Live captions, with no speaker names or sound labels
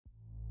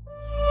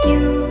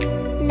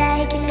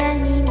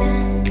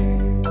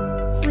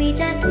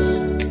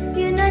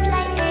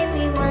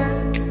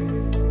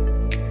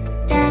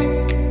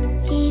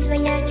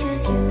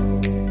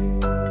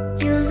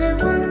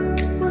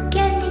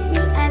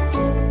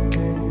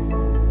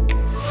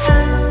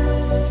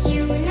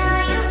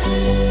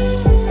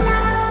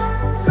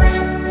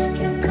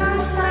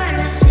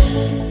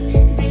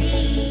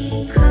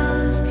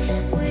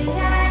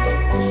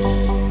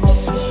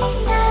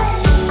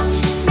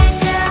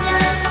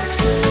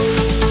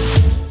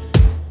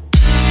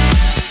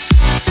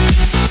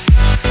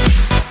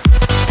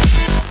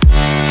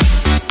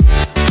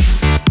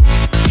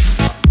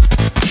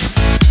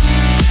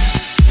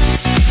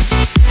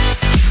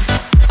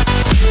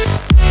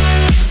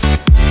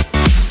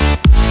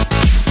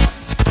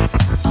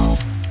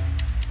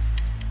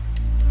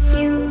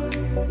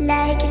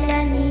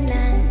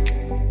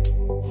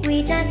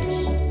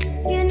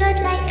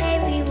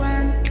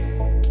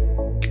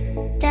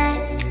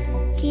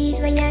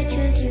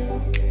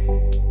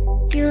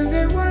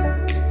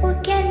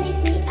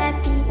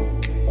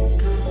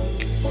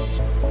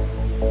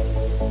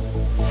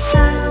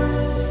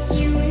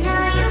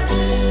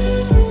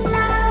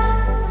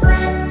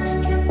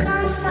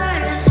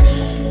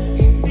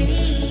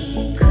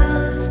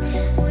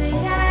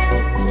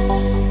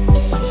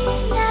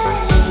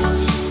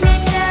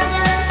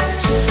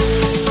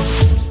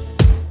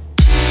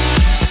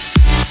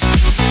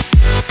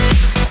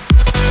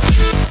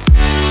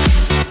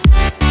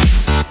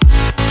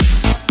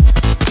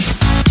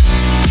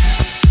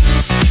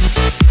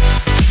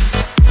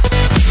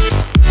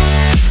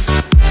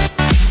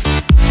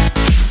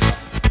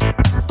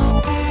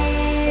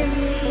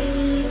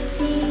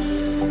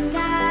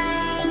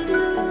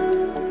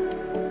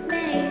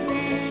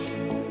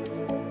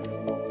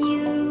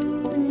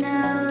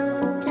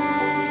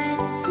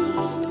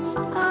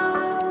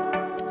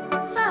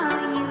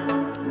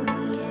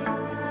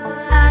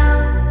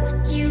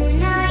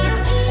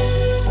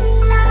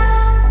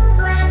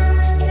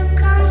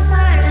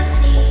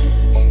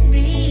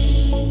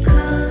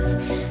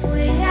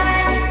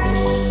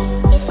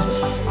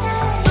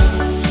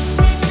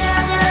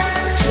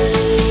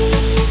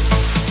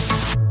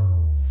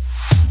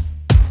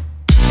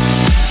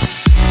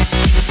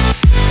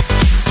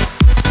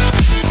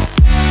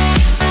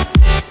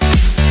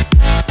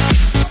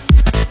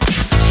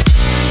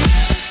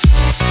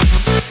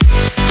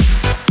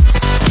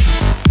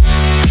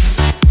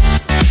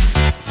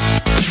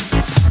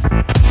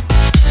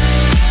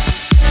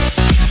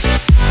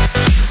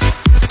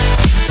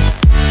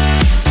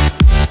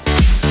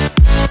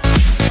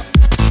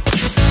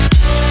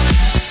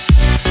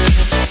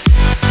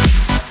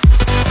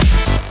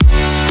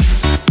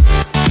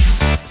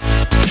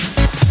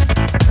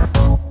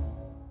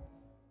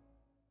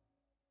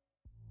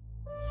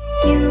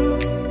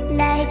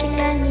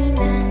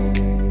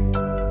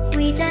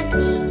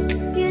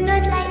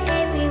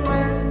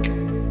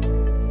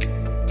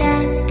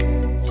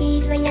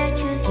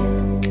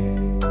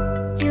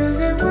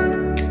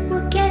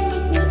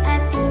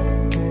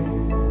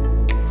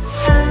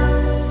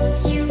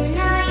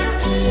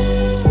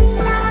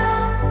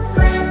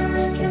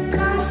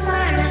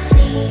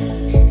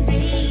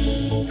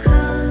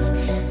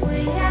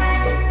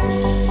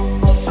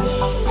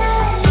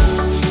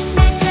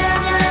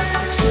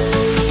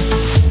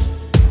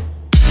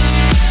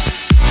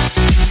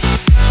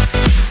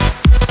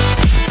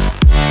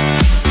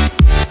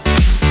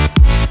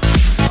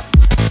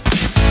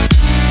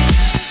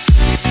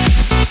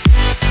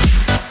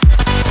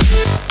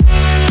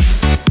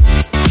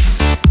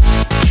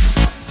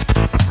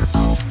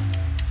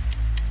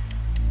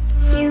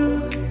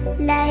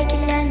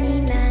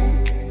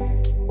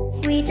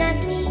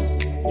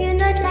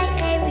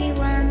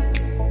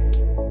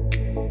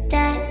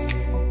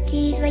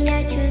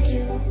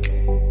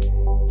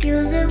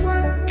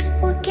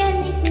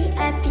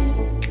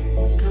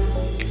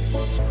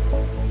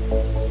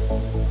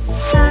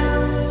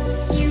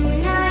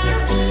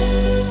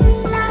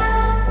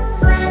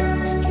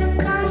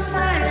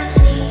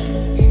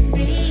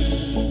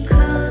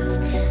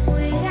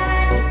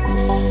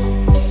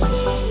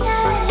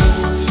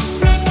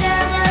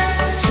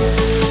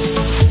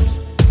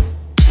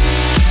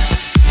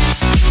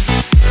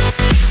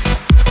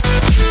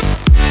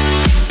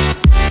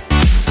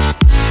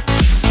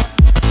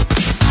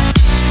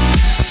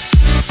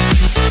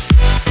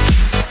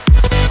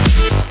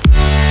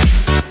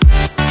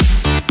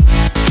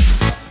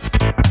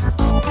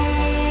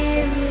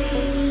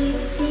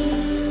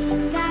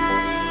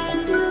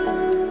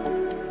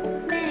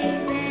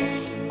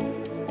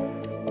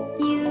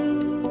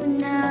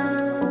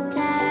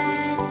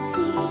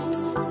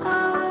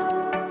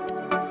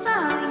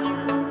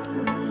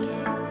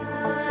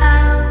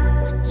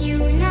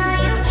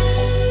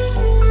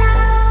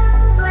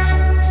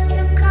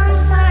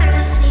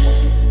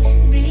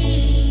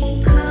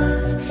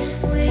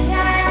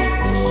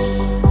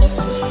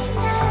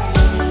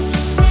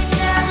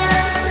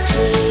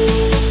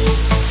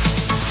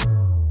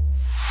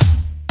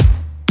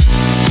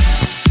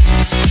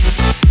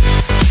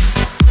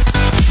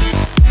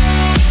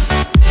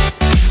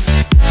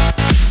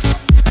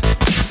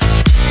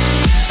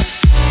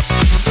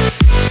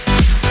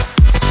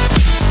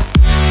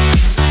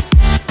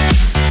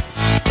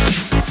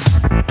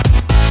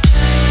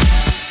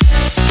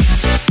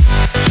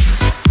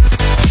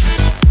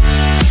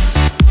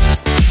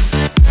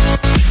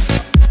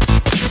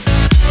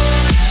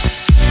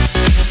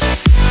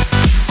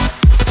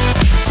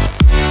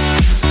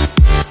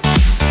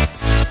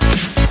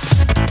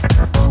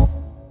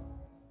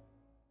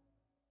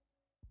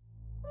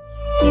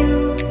You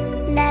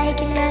like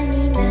a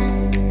lonely man.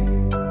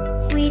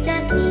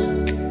 Without me,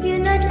 you're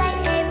not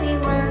like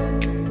everyone.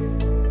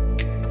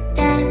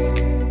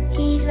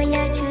 He's why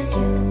I choose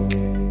you.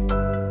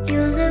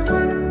 You're the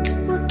one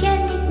who can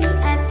make me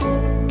happy.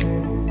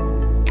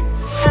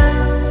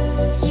 Oh,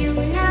 you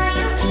know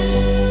you're in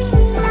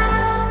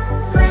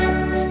love when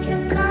you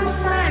come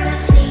for the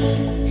sea.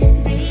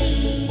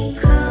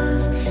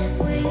 Because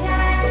we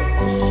are the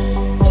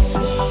peace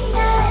in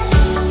the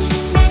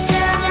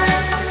better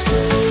than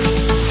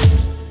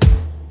trees.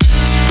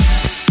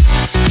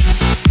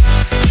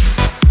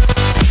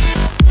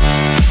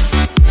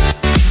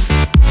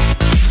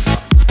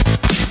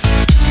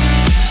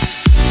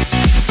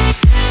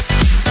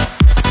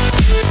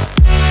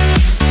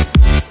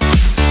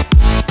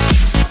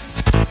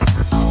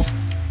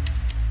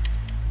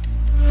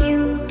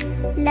 You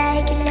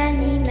like a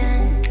lonely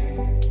man.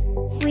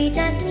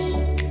 Without me,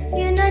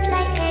 you're not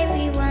like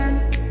everyone.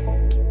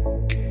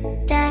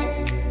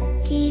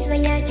 He's why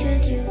I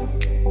choose you.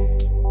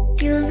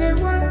 You're the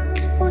one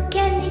who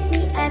can make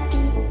me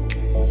happy.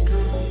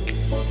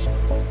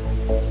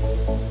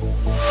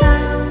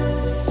 Oh,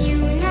 you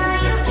know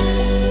you're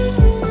in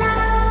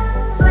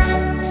love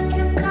when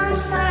you come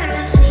for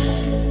the sea.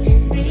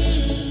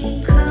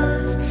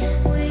 Because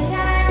we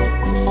are the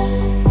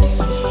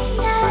peace in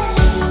the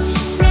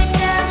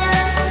better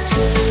than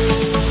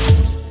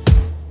trees.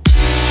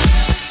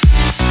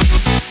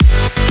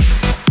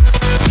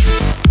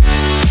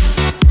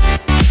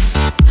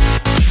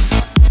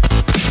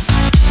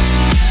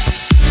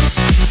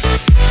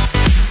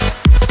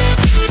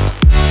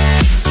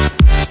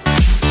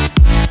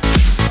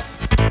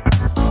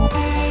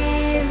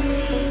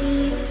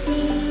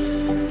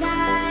 Everything I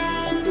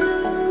do,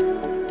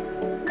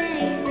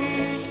 baby,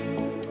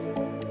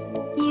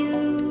 you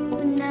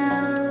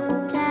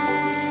know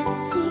that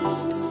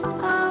it's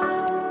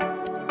all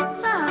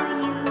for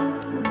you,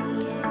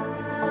 yeah.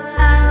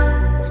 Oh,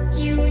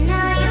 you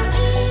know you're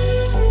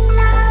in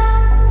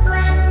love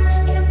when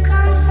you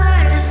come for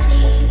the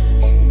sea.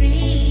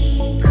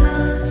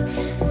 Because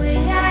we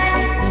are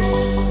the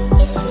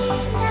peace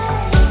in the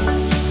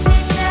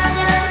better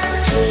than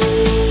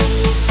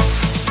trees.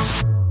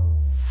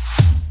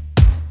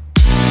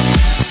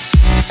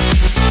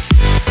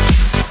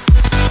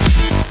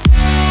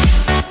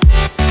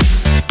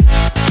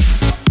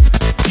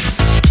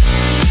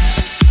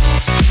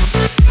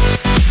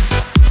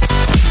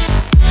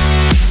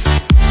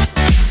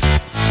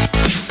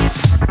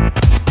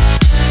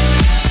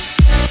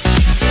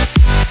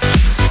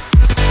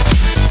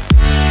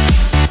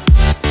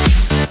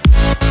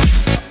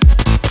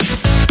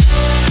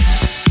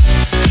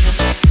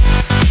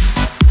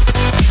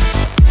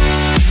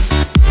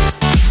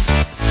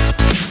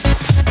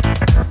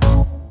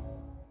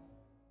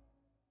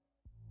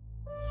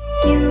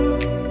 You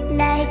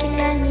like a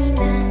lonely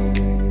man.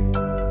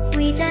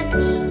 Without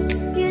me,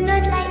 you're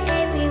not like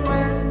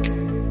everyone.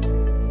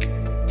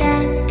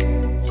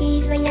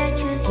 He's why I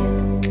choose you.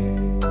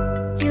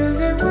 You're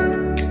the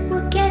one who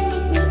can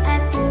make me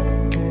happy.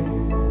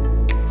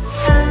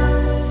 Oh,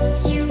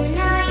 you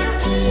know you're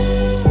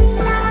in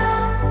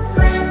love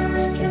when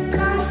you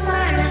come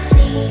for the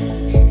sea.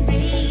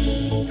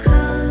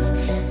 Because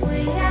we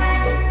are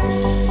the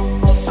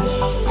peace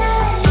in the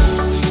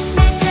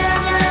better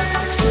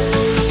than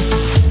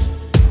trees.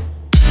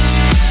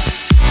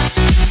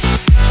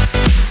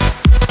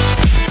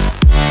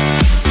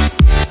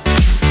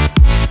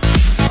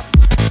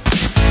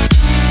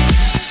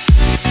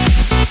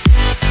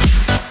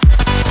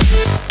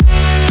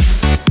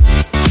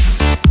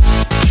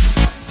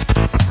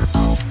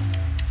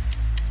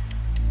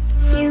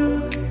 You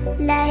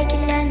like a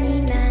lonely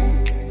man.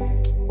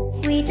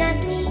 Without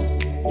me,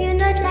 you're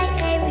not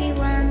like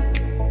everyone.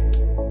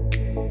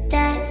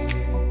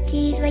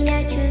 He's why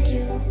I choose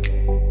you.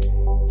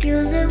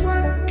 You're the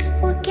one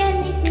who can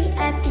make me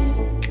happy.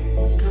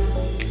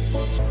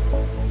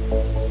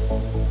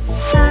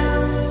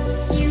 Oh,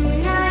 you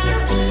know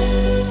you're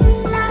in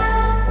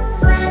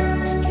love when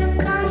you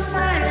come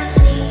for the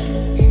sea.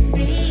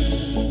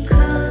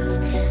 Because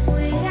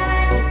we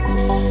are the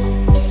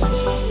peace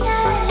in the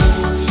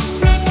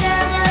better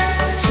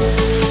than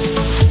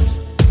trees.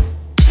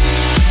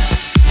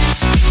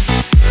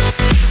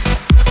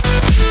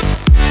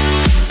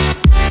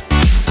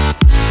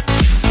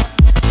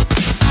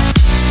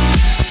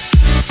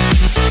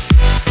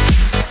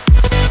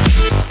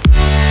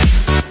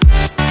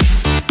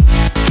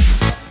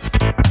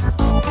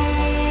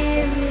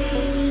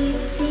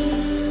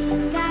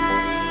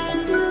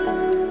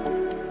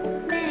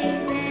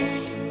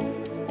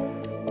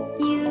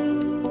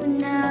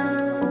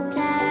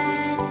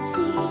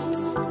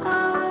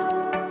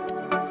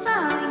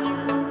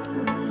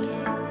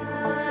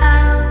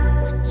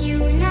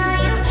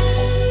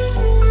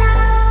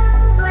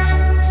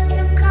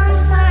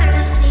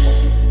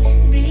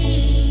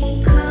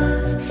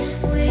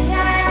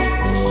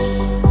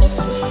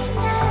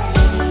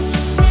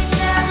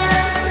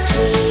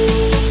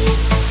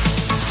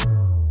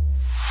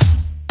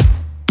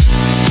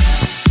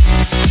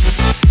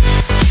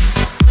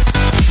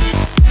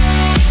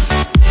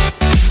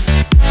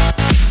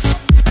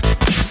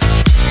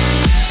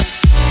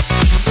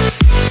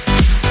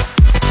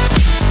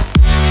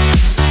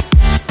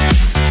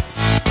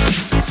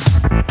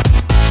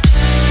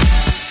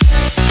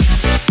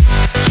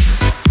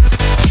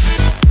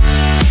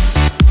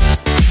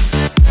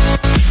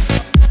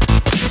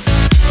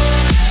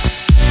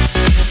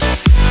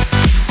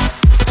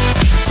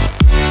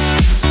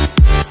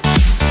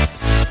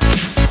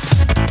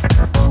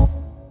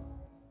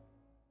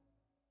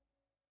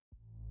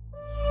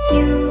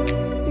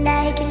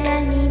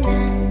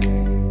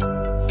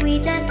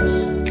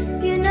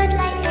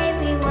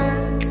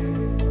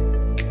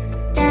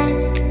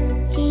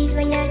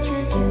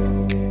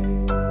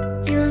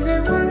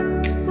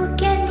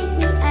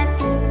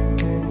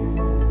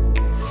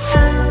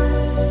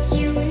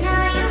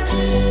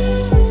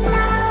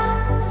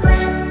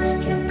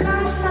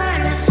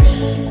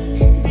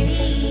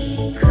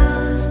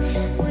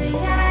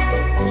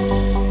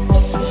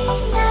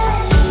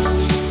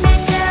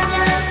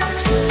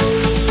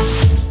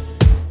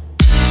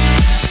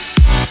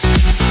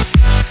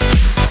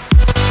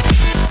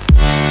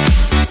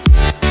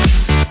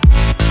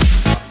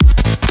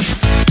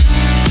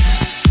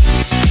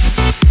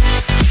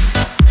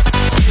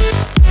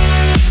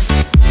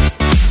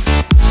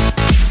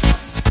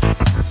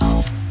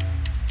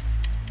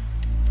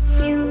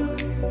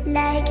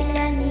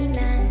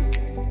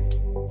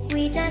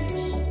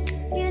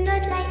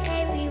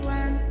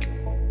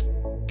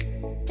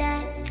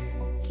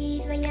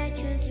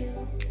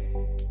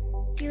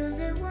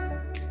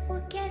 want.